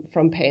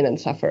from pain and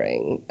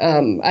suffering,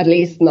 at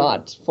least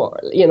not for,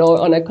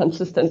 on a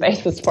consistent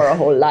basis for a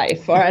whole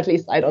life, or at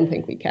least I don't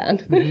think we can.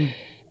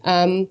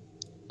 Mm-hmm.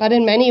 But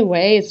in many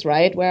ways,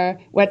 right,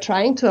 we're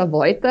trying to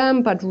avoid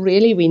them, but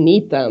really we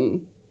need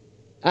them,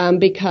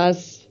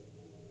 because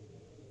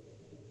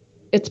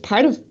it's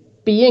part of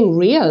being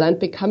real and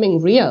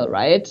becoming real,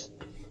 right?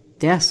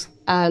 Yes.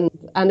 And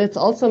it's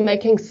also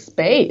making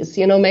space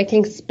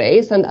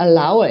and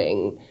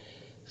allowing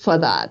for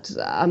that.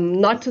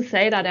 Not to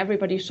say that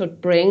everybody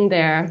should bring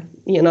their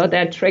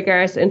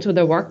triggers into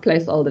the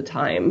workplace all the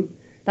time.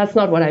 That's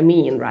not what I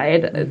mean,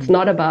 right? Mm-hmm. It's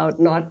not about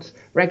not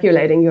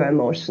regulating your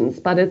emotions,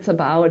 but it's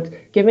about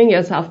giving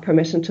yourself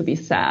permission to be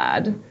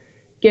sad,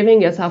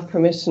 giving yourself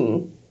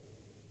permission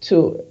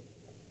to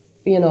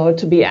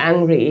be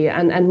angry,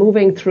 and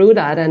moving through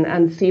that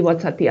and see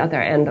what's at the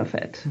other end of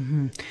it.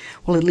 Mm-hmm.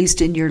 Well, at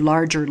least in your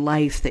larger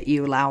life, that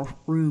you allow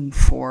room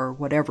for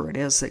whatever it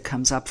is that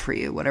comes up for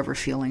you, whatever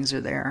feelings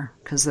are there,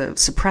 because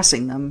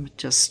suppressing them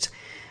just,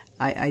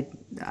 I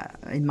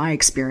in my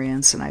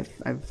experience, and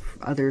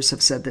others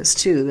have said this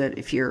too, that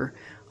if you're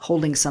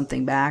holding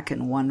something back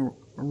in one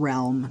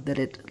realm, that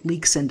it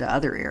leaks into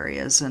other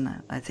areas.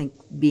 And I think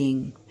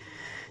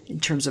in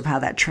terms of how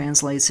that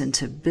translates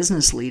into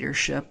business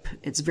leadership,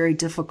 it's very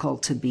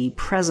difficult to be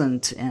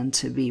present and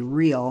to be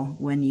real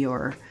when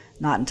you're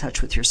not in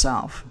touch with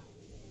yourself.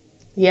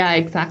 Yeah,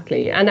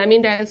 exactly. And I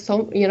mean, there's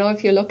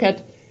if you look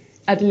at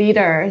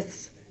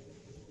leaders,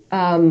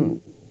 the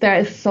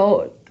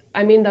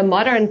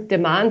modern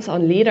demands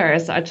on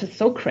leaders are just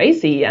so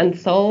crazy, and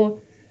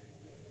so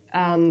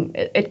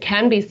it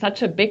can be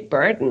such a big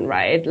burden,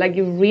 right? Like,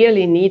 you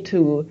really need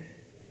to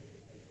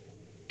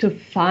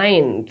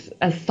find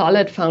a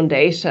solid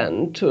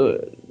foundation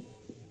to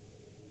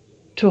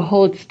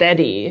hold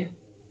steady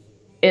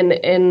in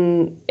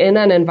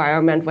an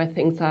environment where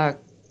things are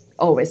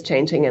always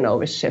changing and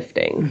always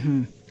shifting.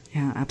 Mm-hmm.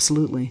 Yeah,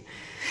 absolutely.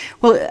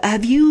 Well,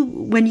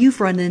 when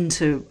you've run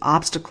into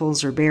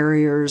obstacles or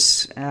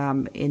barriers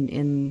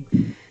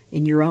in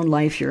your own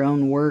life, your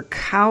own work,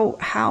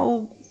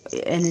 how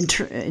and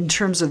in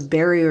terms of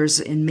barriers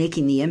in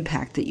making the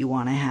impact that you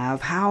want to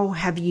have, how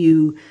have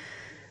you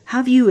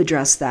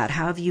addressed that?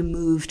 How have you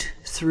moved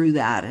through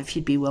that? If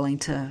you'd be willing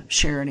to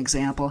share an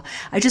example.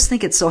 I just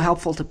think it's so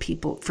helpful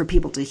for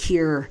people to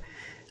hear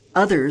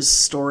others'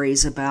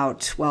 stories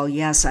about, well,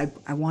 yes, I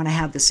want to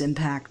have this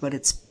impact, but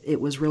it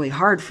was really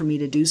hard for me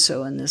to do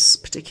so in this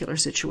particular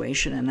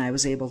situation, and I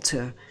was able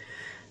to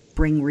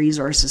bring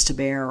resources to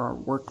bear or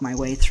work my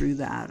way through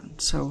that.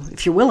 So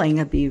if you're willing,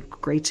 it'd be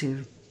great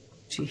to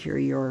hear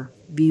your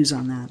views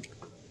on that.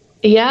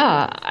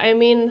 Yeah, I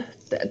mean,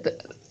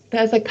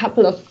 there's a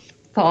couple of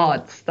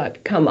thoughts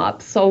that come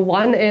up. So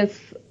one is,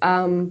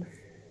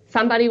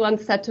 somebody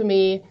once said to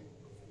me,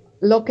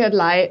 look at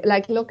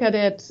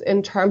it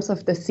in terms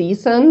of the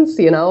seasons,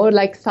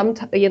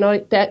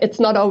 it's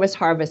not always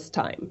harvest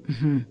time.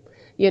 Mm-hmm.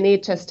 You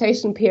need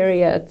gestation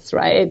periods,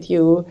 right?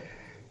 You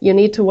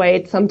need to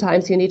wait.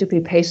 Sometimes you need to be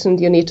patient.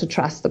 You need to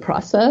trust the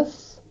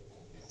process.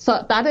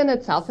 So that in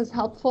itself is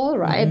helpful,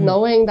 right? Mm-hmm.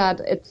 Knowing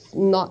that it's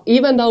not,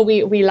 even though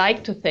we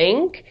like to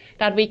think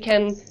that we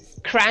can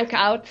crank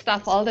out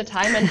stuff all the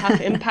time and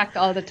have impact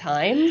all the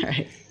time.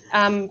 Right.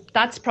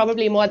 That's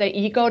probably more the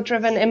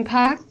ego-driven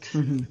impact.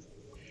 Mm-hmm.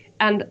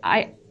 And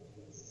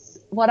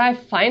what I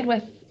find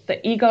with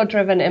the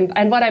ego-driven,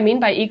 and what I mean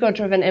by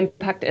ego-driven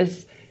impact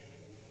is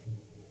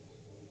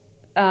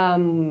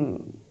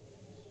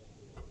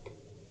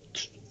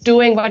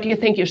doing what you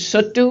think you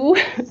should do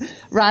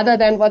rather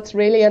than what's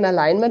really in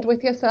alignment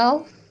with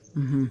yourself.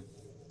 Mm-hmm.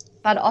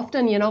 But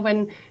often,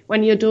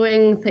 when you're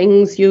doing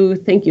things you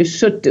think you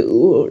should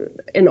do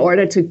in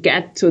order to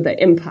get to the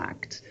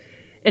impact,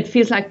 it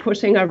feels like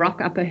pushing a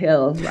rock up a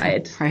hill,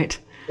 right? Right.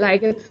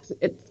 Like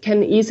it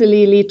can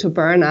easily lead to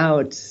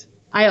burnout.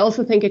 I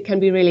also think it can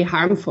be really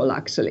harmful,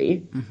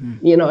 actually,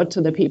 mm-hmm.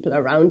 To the people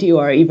around you,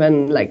 or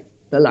even like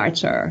the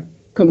larger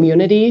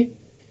community.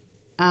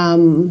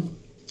 Again,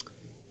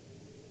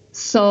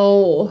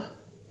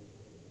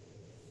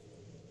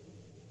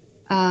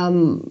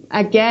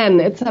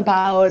 it's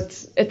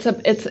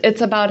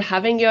about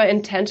having your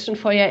intention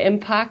for your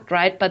impact,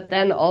 right? But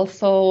then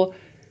also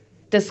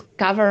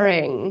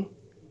discovering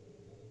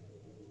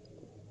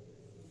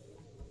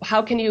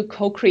how can you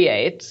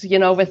co-create,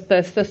 with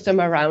the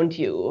system around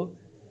you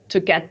to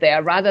get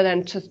there, rather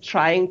than just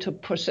trying to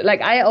push it.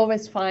 Like, I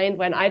always find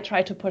when I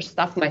try to push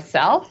stuff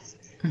myself,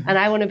 and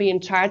I want to be in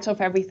charge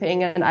of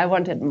everything and I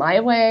want it my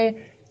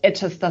way, it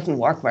just doesn't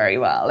work very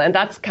well. And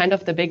that's kind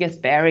of the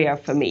biggest barrier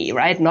for me,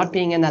 right? Not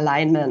being in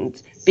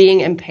alignment, being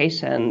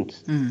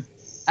impatient,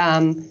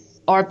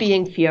 or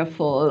being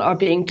fearful, or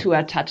being too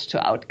attached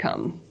to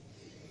outcome.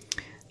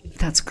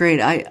 That's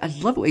great. I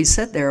love what you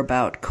said there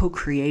about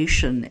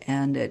co-creation,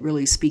 and it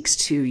really speaks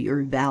to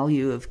your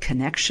value of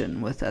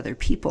connection with other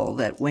people,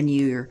 that when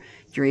you're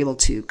able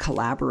to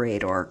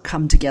collaborate or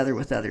come together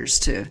with others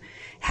to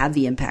have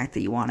the impact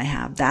that you want to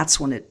have, that's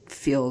when it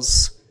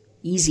feels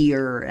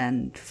easier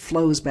and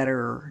flows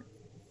better,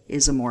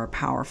 is a more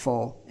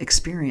powerful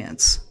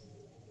experience.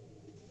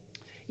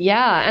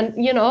 Yeah, and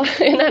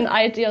in an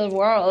ideal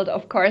world,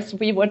 of course,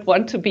 we would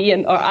want to be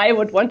or I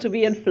would want to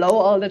be in flow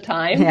all the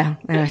time. Yeah,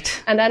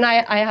 right. And then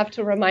I have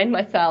to remind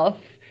myself,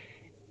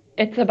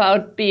 it's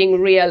about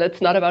being real. It's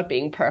not about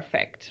being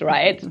perfect,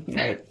 right?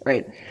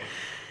 Right.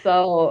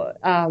 So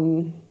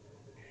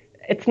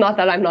it's not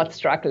that I'm not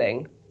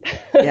struggling.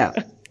 Yeah.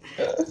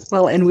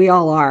 Well, and we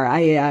all are.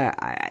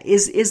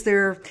 Is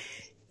there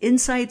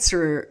insights,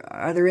 or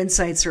are there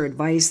insights or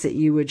advice that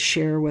you would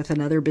share with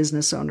another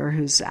business owner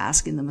who's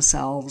asking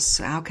themselves,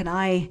 how can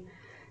I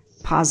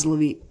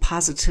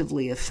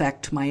positively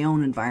affect my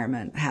own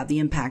environment, have the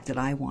impact that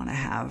I want to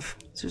have?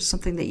 Is there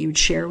something that you would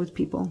share with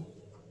people?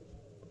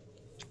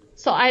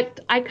 So I've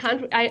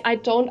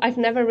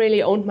never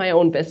really owned my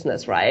own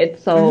business, right?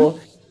 So,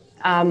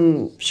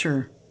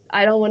 sure.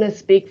 I don't want to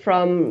speak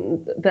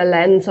from the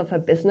lens of a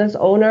business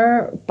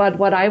owner, but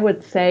what I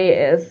would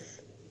say is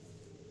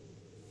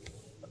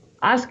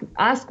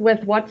ask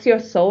with what's your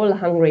soul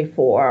hungry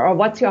for, or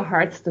what's your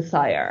heart's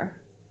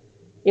desire.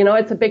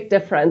 It's a big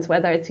difference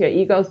whether it's your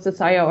ego's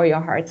desire or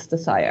your heart's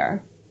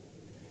desire.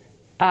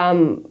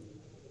 And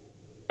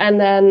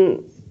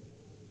then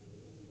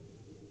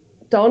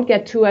don't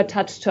get too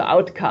attached to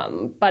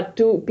outcome, but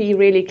do be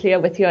really clear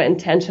with your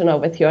intention or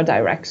with your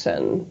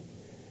direction.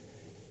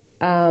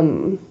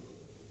 But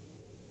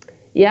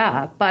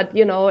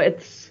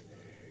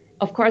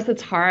of course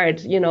it's hard,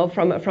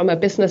 from a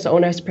business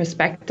owner's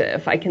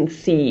perspective. I can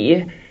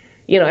see,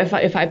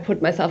 if I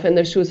put myself in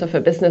the shoes of a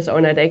business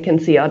owner, they can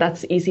see, oh,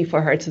 that's easy for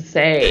her to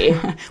say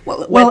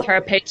with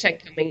her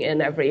paycheck coming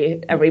in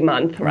every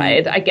month,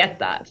 right? I get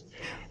that.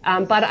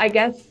 But I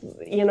guess,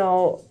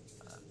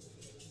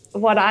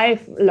 what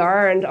I've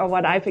learned or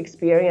what I've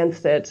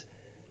experienced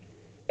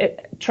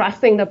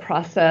trusting the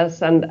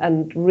process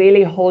and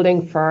really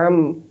holding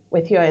firm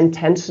with your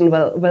intention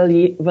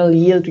will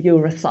yield you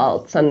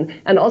results,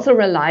 and also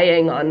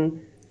relying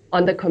on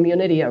the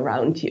community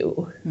around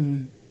you.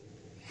 Mm.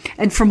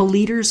 And from a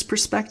leader's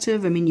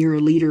perspective, I mean, you're a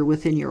leader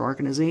within your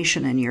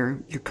organization and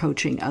you're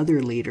coaching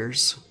other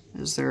leaders.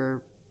 Is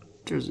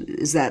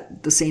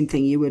that the same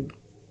thing you would?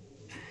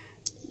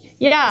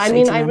 Yeah, I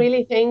mean, I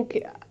really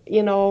think,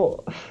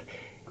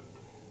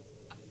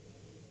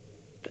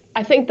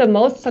 I think the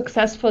most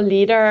successful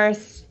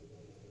leaders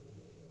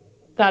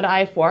that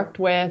I've worked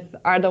with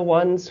are the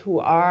ones who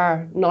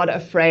are not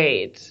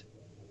afraid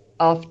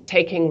of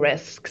taking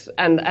risks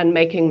and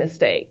making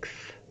mistakes,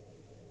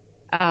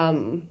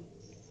 and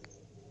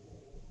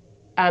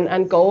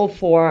go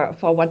for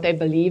what they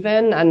believe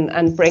in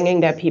and bringing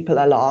their people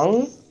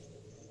along.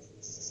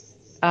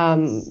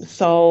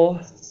 So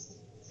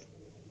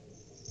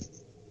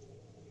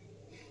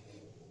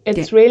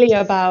it's really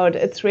about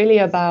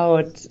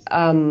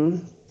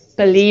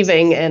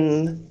believing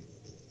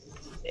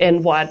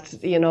in what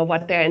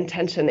their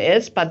intention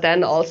is, but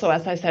then also,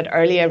 as I said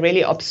earlier,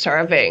 really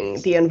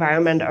observing the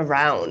environment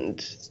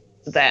around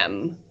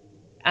them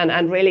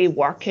and really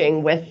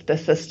working with the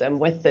system,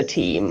 with the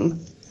team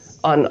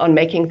on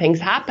making things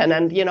happen.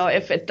 And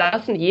if it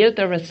doesn't yield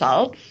the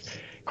results,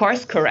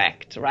 course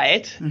correct,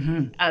 right?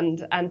 Mm-hmm.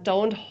 And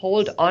don't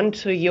hold on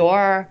to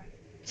your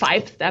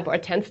 5-step or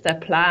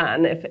 10-step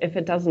plan if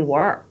it doesn't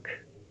work.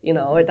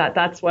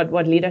 That's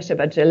what leadership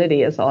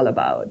agility is all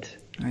about.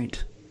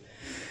 Right.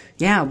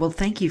 Yeah, well,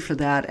 thank you for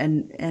that.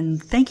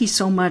 And thank you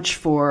so much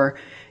for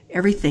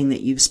everything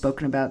that you've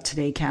spoken about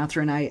today,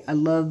 Catherine. I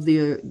love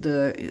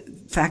the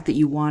fact that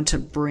you want to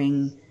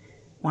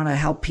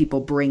help people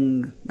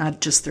bring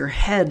not just their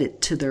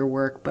head to their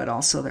work, but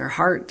also their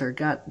heart, their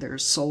gut, their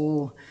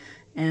soul,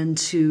 and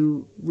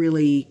to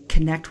really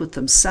connect with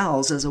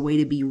themselves as a way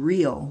to be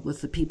real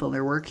with the people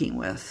they're working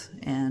with,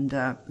 and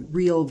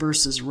real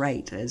versus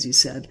right, as you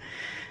said.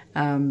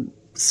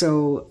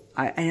 So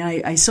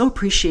I so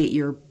appreciate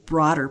your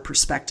broader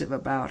perspective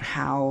about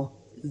how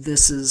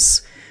this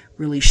is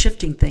really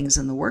shifting things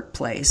in the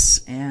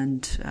workplace,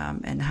 and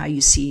how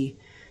you see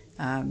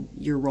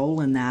your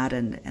role in that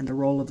and the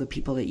role of the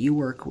people that you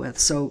work with.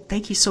 So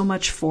thank you so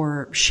much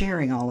for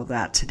sharing all of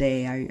that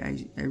today.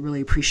 I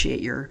really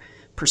appreciate your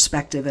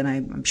perspective, and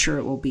I'm sure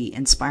it will be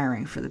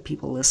inspiring for the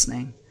people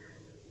listening.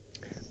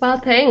 Well,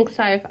 thanks.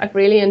 I've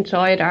really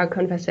enjoyed our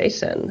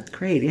conversation.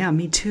 Great. Yeah,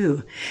 me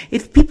too.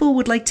 If people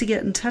would like to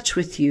get in touch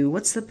with you,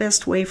 what's the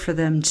best way for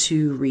them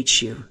to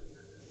reach you?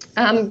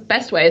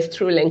 Best way is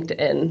through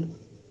LinkedIn.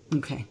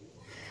 Okay.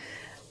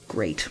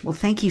 Great. Well,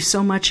 thank you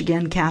so much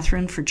again,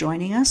 Catherine, for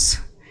joining us.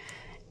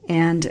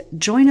 And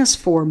join us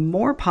for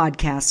more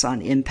podcasts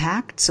on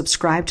impact.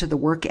 Subscribe to the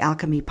Work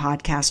Alchemy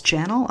podcast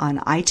channel on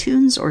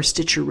iTunes or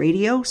Stitcher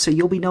Radio so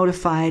you'll be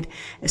notified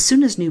as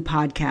soon as new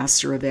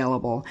podcasts are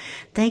available.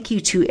 Thank you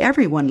to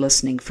everyone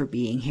listening for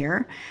being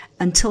here.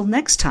 Until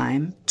next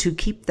time, to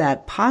keep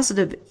that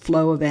positive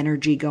flow of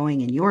energy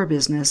going in your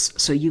business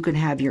so you can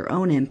have your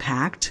own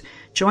impact,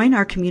 join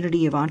our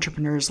community of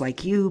entrepreneurs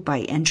like you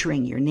by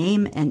entering your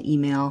name and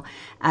email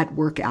at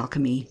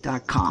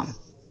workalchemy.com.